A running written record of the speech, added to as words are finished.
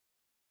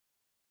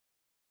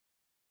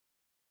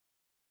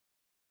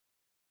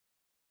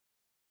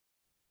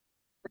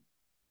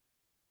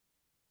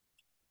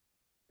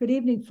Good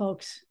evening,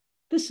 folks.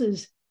 This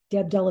is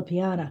Deb Della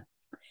Piana.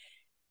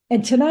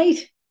 And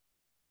tonight,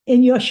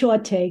 in your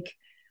short take,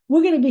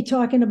 we're going to be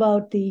talking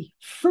about the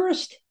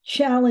first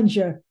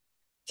challenger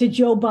to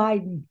Joe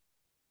Biden.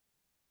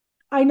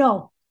 I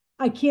know,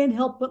 I can't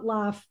help but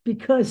laugh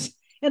because,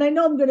 and I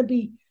know I'm going to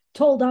be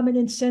told I'm an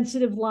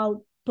insensitive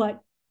lout, but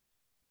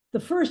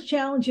the first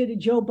challenger to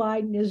Joe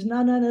Biden is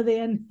none other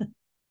than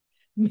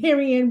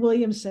Marianne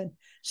Williamson.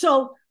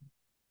 So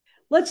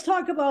let's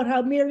talk about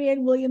how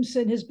Marianne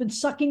Williamson has been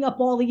sucking up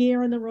all the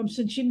air in the room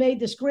since she made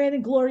this grand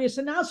and glorious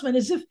announcement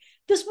as if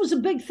this was a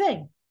big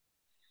thing.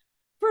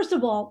 First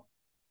of all,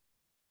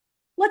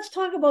 let's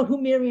talk about who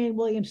Marianne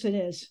Williamson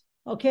is,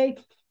 okay?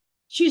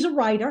 She's a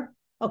writer,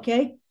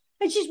 okay?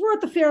 And she's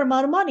worth a fair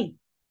amount of money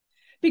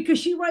because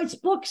she writes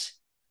books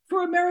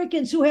for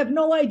Americans who have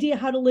no idea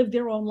how to live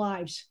their own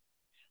lives,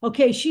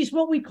 okay? She's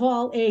what we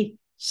call a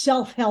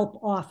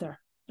self-help author,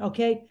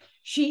 okay?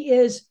 She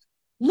is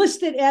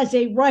listed as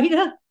a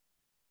writer,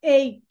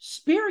 a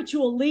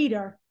spiritual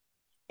leader,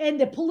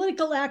 and a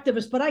political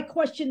activist, but I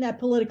question that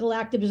political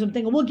activism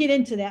thing, and we'll get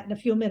into that in a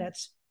few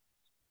minutes.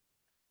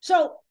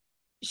 So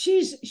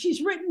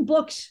she's written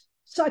books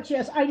such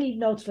as, I need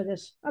notes for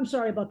this. I'm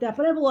sorry about that,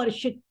 but I have a lot of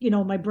shit,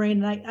 in my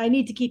brain, and I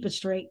need to keep it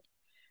straight.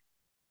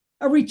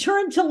 A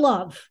Return to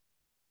Love,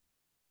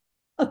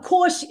 A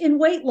Course in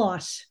Weight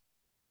Loss,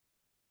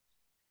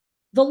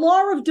 The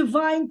Law of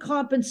Divine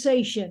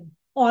Compensation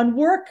on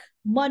Work,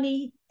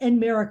 Money, and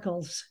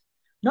Miracles,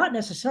 not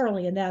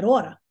necessarily in that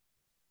order.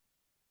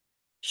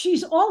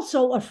 She's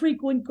also a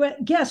frequent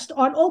guest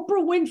on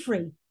Oprah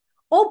Winfrey.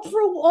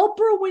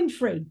 Oprah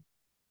Winfrey.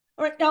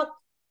 All right, now,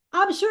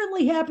 I'm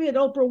certainly happy that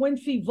Oprah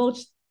Winfrey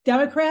votes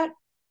Democrat,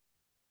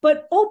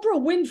 but Oprah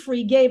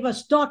Winfrey gave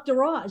us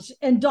Dr. Oz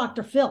and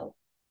Dr. Phil.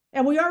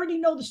 And we already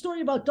know the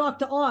story about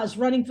Dr. Oz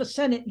running for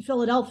Senate in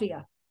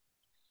Philadelphia.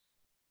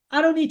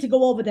 I don't need to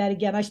go over that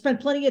again. I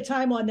spent plenty of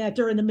time on that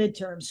during the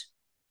midterms.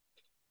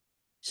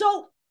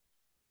 So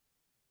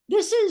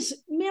this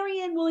is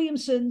Marianne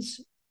Williamson's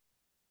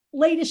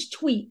latest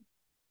tweet.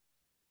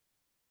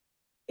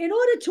 In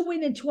order to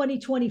win in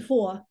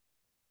 2024,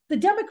 the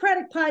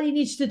Democratic Party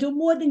needs to do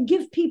more than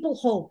give people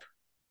hope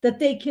that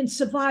they can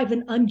survive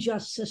an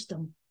unjust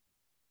system.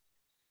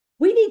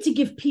 We need to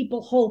give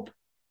people hope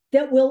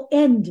that will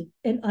end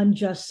an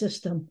unjust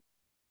system.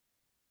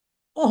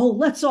 Oh,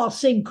 let's all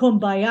sing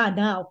Kumbaya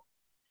now.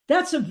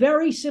 That's a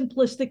very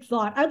simplistic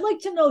thought. I'd like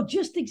to know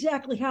just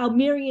exactly how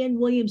Marianne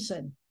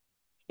Williamson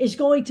is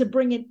going to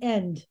bring an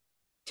end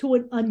to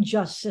an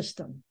unjust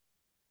system.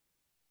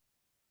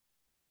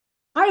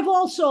 I've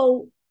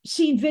also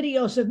seen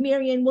videos of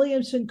Marianne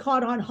Williamson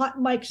caught on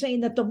hot mic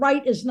saying that the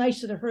right is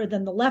nicer to her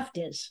than the left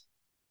is,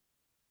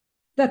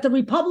 that the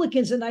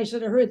Republicans are nicer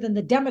to her than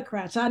the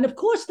Democrats are. And of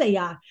course they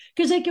are,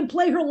 because they can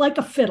play her like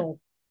a fiddle,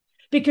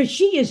 because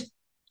she is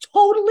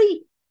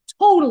totally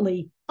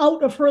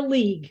out of her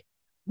league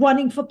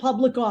running for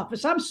public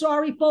office. I'm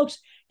sorry, folks.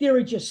 There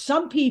are just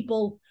some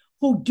people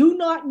who do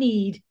not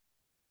need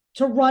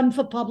to run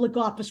for public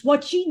office.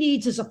 What she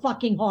needs is a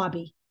fucking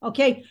hobby,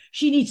 okay?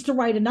 She needs to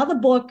write another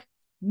book,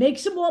 make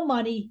some more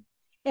money,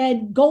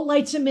 and go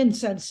light some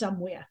incense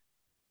somewhere.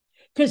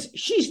 Because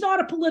she's not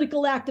a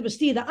political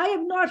activist either. I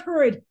have not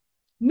heard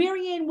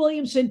Marianne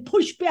Williamson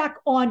push back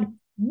on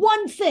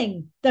one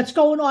thing that's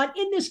going on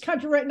in this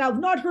country right now. I've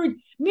not heard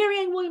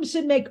Marianne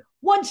Williamson make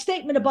one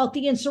statement about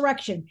the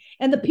insurrection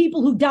and the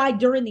people who died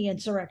during the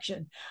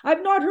insurrection.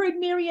 I've not heard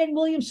Marianne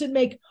Williamson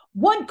make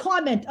one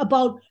comment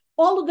about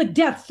all of the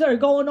deaths that are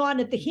going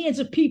on at the hands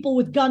of people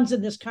with guns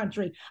in this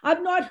country.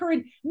 I've not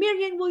heard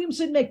Marianne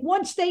Williamson make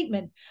one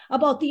statement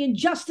about the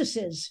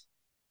injustices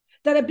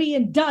that are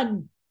being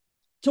done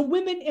to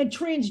women and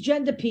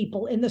transgender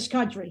people in this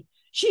country.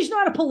 She's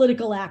not a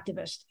political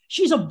activist.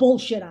 She's a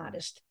bullshit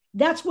artist.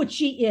 That's what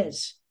she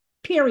is,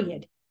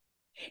 period.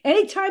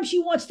 Anytime she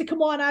wants to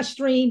come on our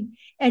stream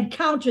and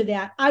counter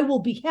that, I will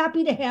be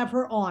happy to have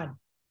her on.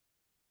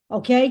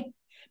 Okay?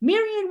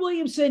 Marianne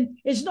Williamson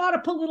is not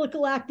a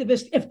political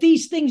activist if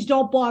these things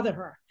don't bother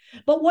her.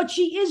 But what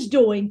she is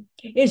doing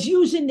is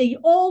using the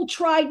old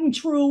tried and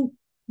true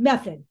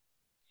method.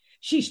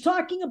 She's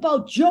talking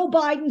about Joe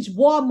Biden's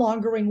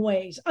warmongering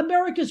ways,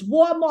 America's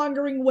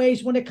warmongering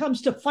ways when it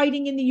comes to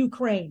fighting in the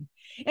Ukraine.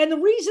 And the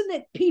reason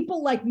that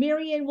people like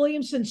Marianne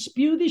Williamson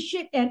spew this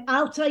shit, and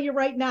I'll tell you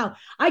right now,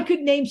 I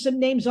could name some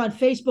names on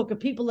Facebook of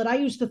people that I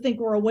used to think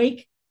were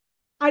awake.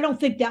 I don't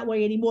think that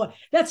way anymore.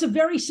 That's a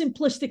very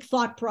simplistic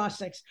thought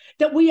process,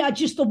 that we are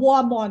just the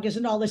warmongers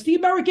and all this. The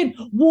American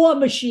war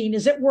machine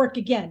is at work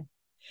again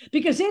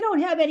because they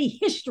don't have any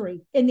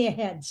history in their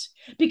heads,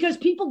 because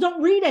people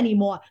don't read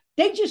anymore.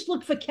 They just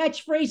look for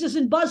catchphrases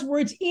and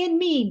buzzwords and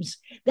memes.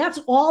 That's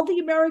all the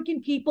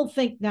American people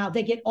think now.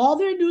 They get all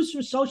their news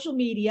from social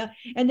media,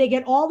 and they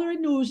get all their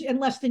news in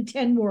less than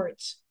 10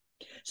 words.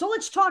 So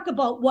let's talk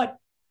about what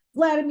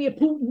Vladimir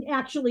Putin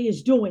actually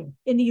is doing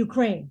in the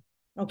Ukraine,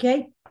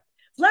 okay?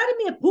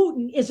 Vladimir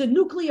Putin is a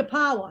nuclear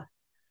power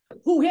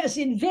who has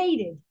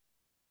invaded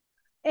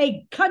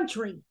a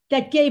country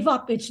that gave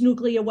up its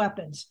nuclear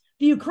weapons.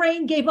 The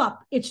Ukraine gave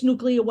up its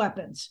nuclear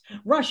weapons.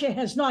 Russia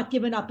has not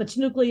given up its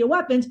nuclear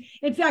weapons.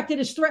 In fact, it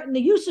has threatened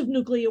the use of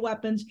nuclear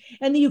weapons,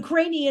 and the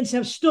Ukrainians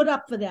have stood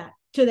up for that,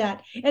 to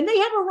that. And they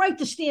have a right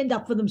to stand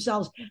up for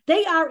themselves.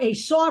 They are a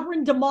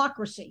sovereign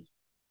democracy.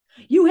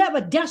 You have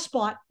a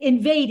despot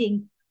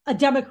invading a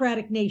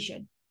democratic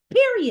nation.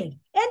 Period.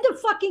 End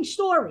of fucking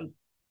story.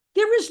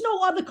 There is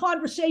no other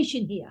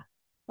conversation here.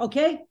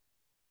 Okay?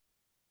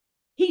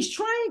 He's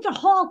trying to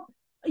halt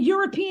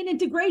European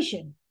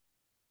integration.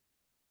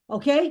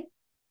 Okay?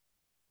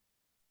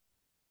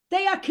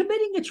 They are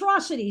committing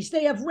atrocities.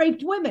 They have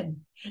raped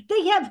women.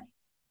 They have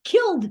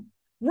killed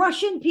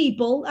Russian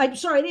people.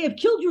 They have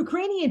killed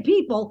Ukrainian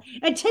people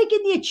and taken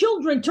their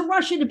children to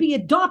Russia to be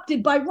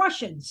adopted by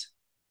Russians.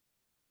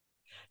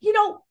 You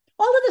know,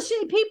 all of the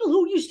same people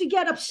who used to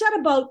get upset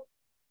about,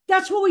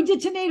 that's what we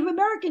did to Native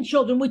American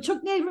children. We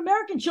took Native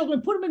American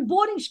children, put them in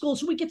boarding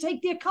schools so we could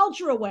take their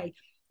culture away.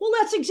 Well,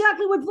 that's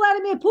exactly what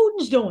Vladimir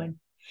Putin's doing.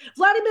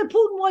 Vladimir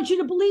Putin wants you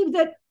to believe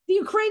that the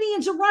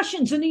Ukrainians are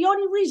Russians, and the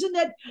only reason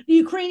that the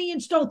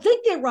Ukrainians don't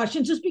think they're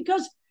Russians is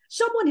because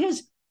someone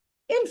has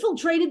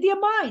infiltrated their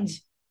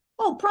minds.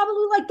 Oh,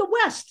 probably like the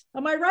West,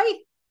 am I right?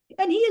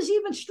 And he has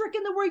even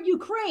stricken the word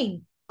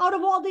Ukraine out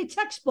of all their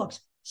textbooks.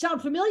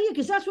 Sound familiar?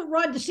 Because that's what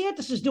Ron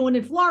DeSantis is doing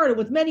in Florida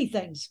with many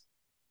things.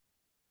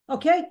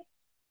 Okay?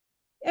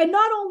 And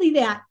not only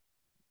that,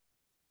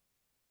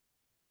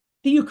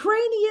 the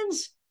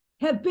Ukrainians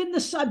have been the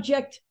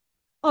subject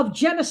of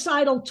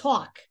genocidal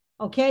talk,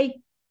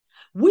 okay?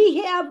 We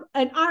have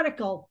an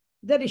article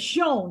that has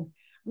shown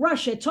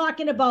Russia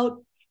talking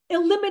about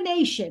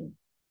elimination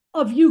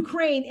of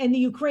Ukraine and the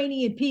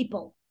Ukrainian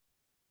people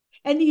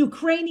and the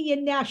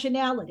Ukrainian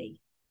nationality.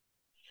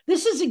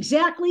 This is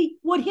exactly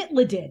what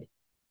Hitler did.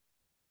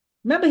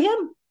 Remember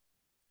him?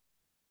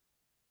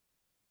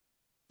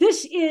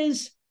 This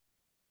is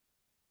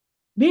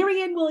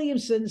Marianne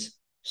Williamson's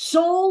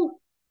sole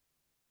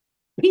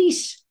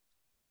piece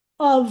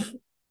of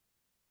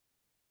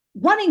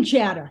running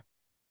chatter.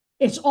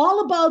 It's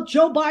all about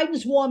Joe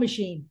Biden's war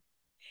machine.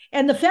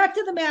 And the fact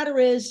of the matter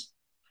is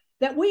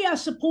that we are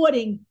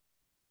supporting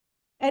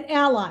an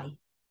ally.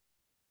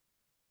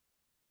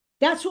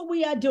 That's what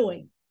we are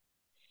doing.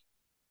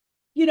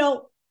 You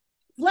know,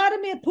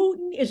 Vladimir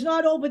Putin is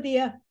not over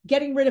there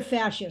getting rid of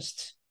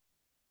fascists.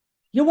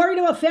 You're worried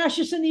about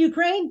fascists in the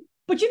Ukraine,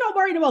 but you're not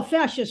worried about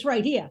fascists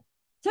right here.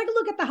 Take a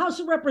look at the House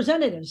of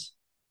Representatives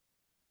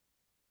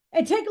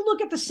and take a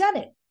look at the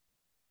Senate.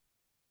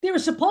 There are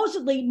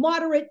supposedly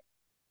moderate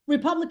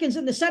Republicans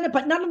in the Senate,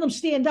 but none of them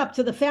stand up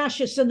to the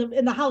fascists in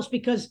the House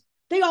because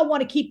they all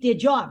want to keep their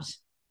jobs.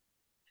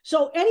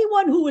 So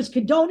anyone who is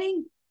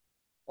condoning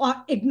or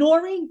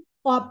ignoring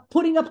or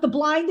putting up the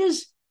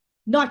blinders,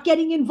 not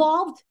getting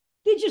involved,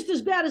 they're just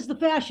as bad as the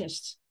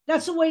fascists.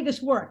 That's the way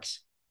this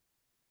works.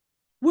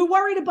 We're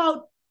worried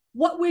about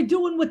what we're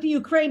doing with the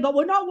Ukraine, but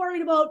we're not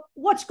worried about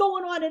what's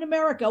going on in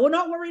America. We're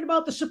not worried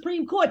about the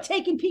Supreme Court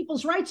taking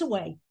people's rights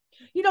away.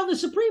 You know, the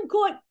Supreme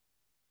Court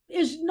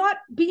has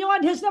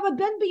never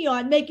been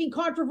beyond making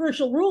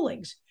controversial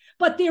rulings,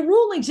 but their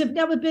rulings have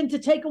never been to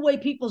take away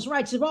people's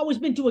rights. They've always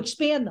been to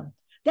expand them.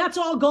 That's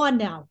all gone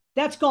now.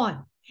 That's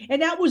gone.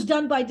 And that was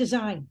done by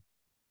design.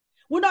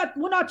 We're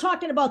not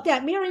talking about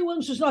that. Marianne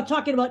Williamson's not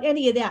talking about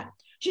any of that.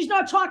 She's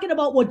not talking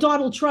about what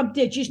Donald Trump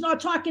did. She's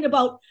not talking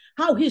about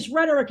how his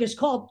rhetoric has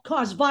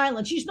caused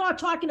violence. She's not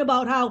talking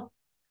about how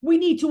we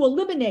need to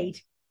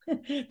eliminate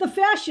the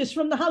fascists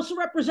from the House of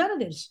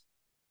Representatives,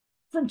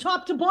 from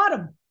top to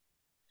bottom.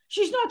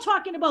 She's not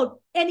talking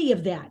about any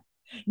of that.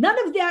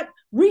 None of that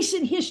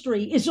recent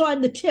history is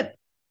on the tip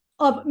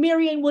of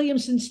Marianne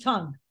Williamson's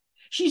tongue.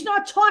 She's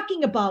not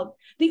talking about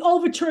the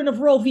overturn of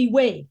Roe v.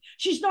 Wade.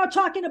 She's not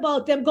talking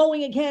about them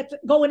going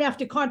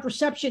after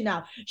contraception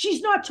now.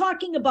 She's not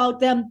talking about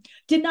them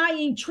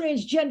denying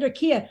transgender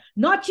care,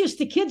 not just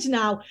to kids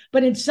now,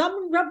 but in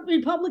some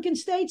Republican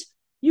states,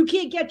 you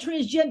can't get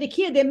transgender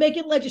care. They're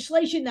making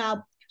legislation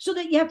now so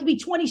that you have to be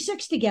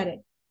 26 to get it.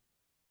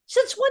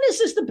 Since when is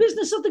this the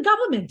business of the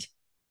government?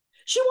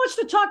 She wants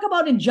to talk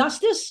about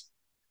injustice.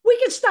 We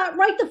can start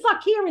right the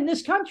fuck here in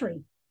this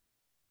country.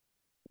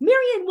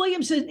 Marianne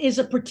Williamson is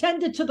a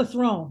pretender to the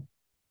throne.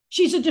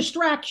 She's a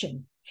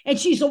distraction, and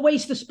she's a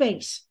waste of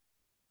space.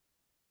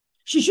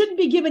 She shouldn't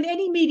be given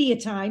any media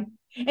time,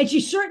 and she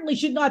certainly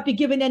should not be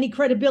given any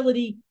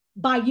credibility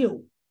by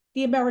you,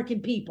 the American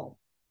people.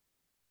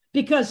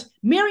 Because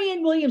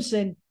Marianne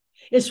Williamson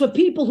is for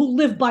people who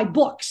live by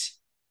books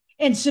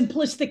and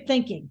simplistic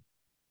thinking.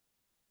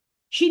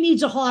 She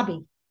needs a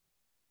hobby.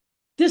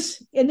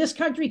 In this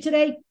country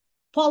today,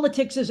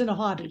 politics isn't a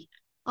hobby.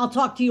 I'll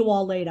talk to you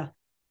all later.